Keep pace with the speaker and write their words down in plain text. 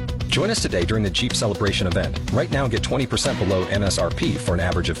Join us today during the Jeep Celebration event. Right now, get 20% below MSRP for an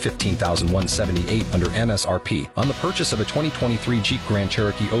average of $15,178 under MSRP on the purchase of a 2023 Jeep Grand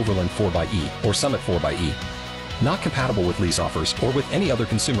Cherokee Overland 4xE or Summit 4xE. Not compatible with lease offers or with any other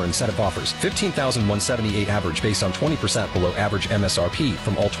consumer incentive offers. $15,178 average based on 20% below average MSRP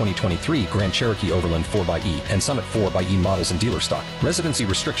from all 2023 Grand Cherokee Overland 4xE and Summit 4xE models in dealer stock. Residency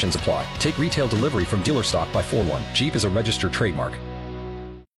restrictions apply. Take retail delivery from dealer stock by 4/1. Jeep is a registered trademark.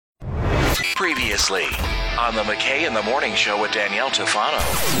 Previously on the McKay in the Morning Show with Danielle Tufano.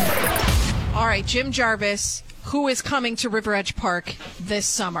 All right, Jim Jarvis, who is coming to River Edge Park this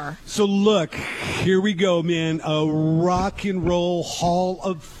summer? So look, here we go, man. A rock and roll Hall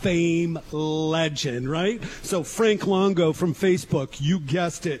of Fame legend, right? So Frank Longo from Facebook, you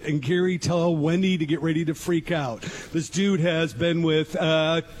guessed it. And Gary, tell Wendy to get ready to freak out. This dude has been with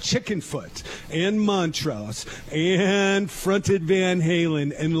Chickenfoot and Montrose and fronted Van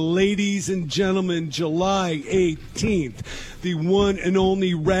Halen. And ladies and gentlemen, July 18th, the one and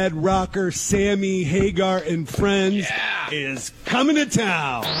only Red Rocker Sammy Hagar and Friends is coming to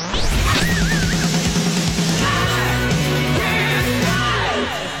town.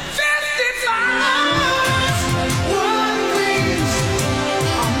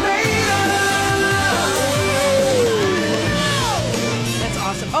 That's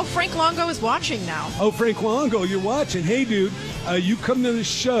awesome. Oh, Frank Longo is watching now. Oh, Frank Longo, you're watching. Hey, dude, you come to the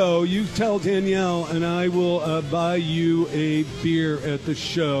show, you tell Danielle, and I will buy you a beer at the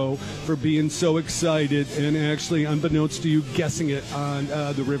show for being so excited and actually, unbeknownst to you, guessing it on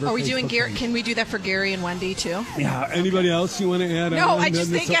the River. Are we doing Facebook Gary? page. Can we do that for Gary and Wendy too? Yeah. Anybody else you want to add? No, on?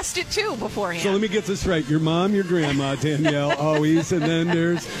 they guessed it too beforehand. So let me get this right. Your mom, your grandma, Danielle, always, and then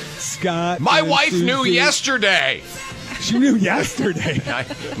there's Scott. My and wife Susie. knew yesterday. She knew yesterday. I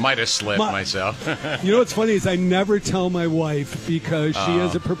might have slipped myself. You know what's funny is I never tell my wife because she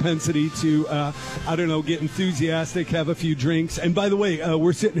has a propensity to, I don't know, get enthusiastic, have a few drinks. And by the way,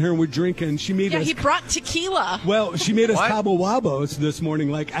 we're sitting here and we're drinking. She made us. he brought tequila. Well, she made us What? Cabo Wabos this morning,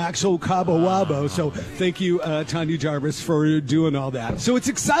 like actual Cabo Wabo. So thank you, Tanya Jarvis, for doing all that. So it's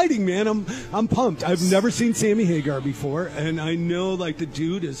exciting, man. I'm pumped. I've never seen Sammy Hagar before, and I know like the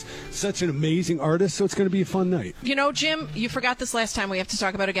dude is such an amazing artist. So it's going to be a fun night. You know, Jim, you forgot this last time. We have to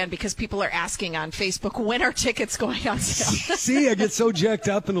talk about it again because people are asking on Facebook, when are tickets going on sale? See, I get so jacked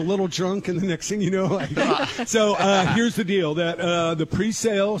up and a little drunk, and the next thing you know, so here's the deal: that the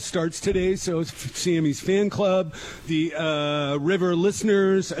pre-sale starts today. So it's Sammy's fan club, the River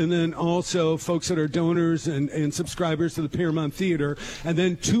listeners, and then also folks that are donors and subscribers to the Paramount Theater. And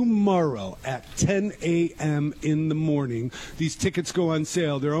then tomorrow at 10 a.m. in the morning, these tickets go on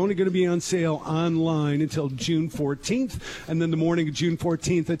sale. They're only going to be on sale online until June 14th. And then the morning of June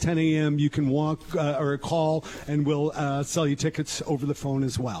 14th at 10 a.m., you can walk or call, and we'll sell you tickets over the phone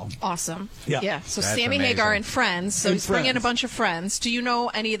as well. Awesome. Yeah. So That's Sammy amazing. Hagar and friends. So And he's bringing a friends. bunch of friends. Do you know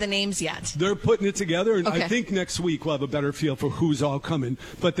any of the names yet? They're putting it together, and Okay. I think next week we'll have a better feel for who's all coming.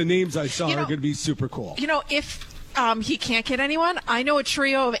 But the names I saw You are know- going to be super cool. You know, if he can't get anyone, I know a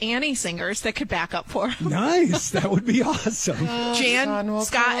trio of Annie singers that could back up for him. Nice. That would be awesome. Jan,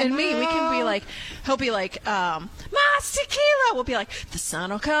 Scott, and me. We can be like, he'll be like, Mas Tequila. We'll be like, the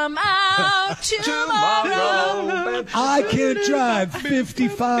sun will come out tomorrow. I can't drive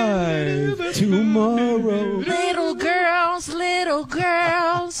 55 tomorrow. Little girls, little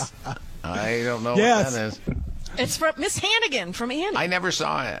girls. I don't know Yes. what that is. It's from Miss Hannigan from Annie. I never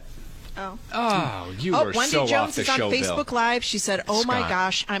saw it. Oh, you Oh, were Wendy so Jones off the is on show, Facebook Bill. Live. She said, "Oh my Scott.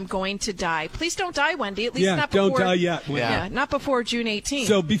 gosh, I'm going to die. Please don't die, Wendy. At least Yeah, not before. don't die yet. Wendy. Yeah, not before June 18th.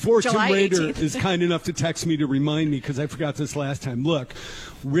 So before July Tim Rader 18th. is kind enough to text me to remind me, because I forgot this last time. Look,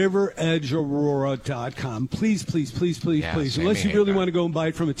 riveredgeaurora.com. Please, please, please, please, Yeah, please. Sammy Unless you really Hagar. want to go and buy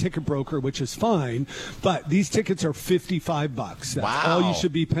it from a ticket broker, which is fine. But these tickets are $55. That's Wow. all you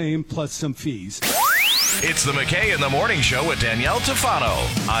should be paying, plus some fees. It's the McKay in the Morning Show with Danielle Tufano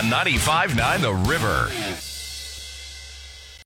on 95.9 The River.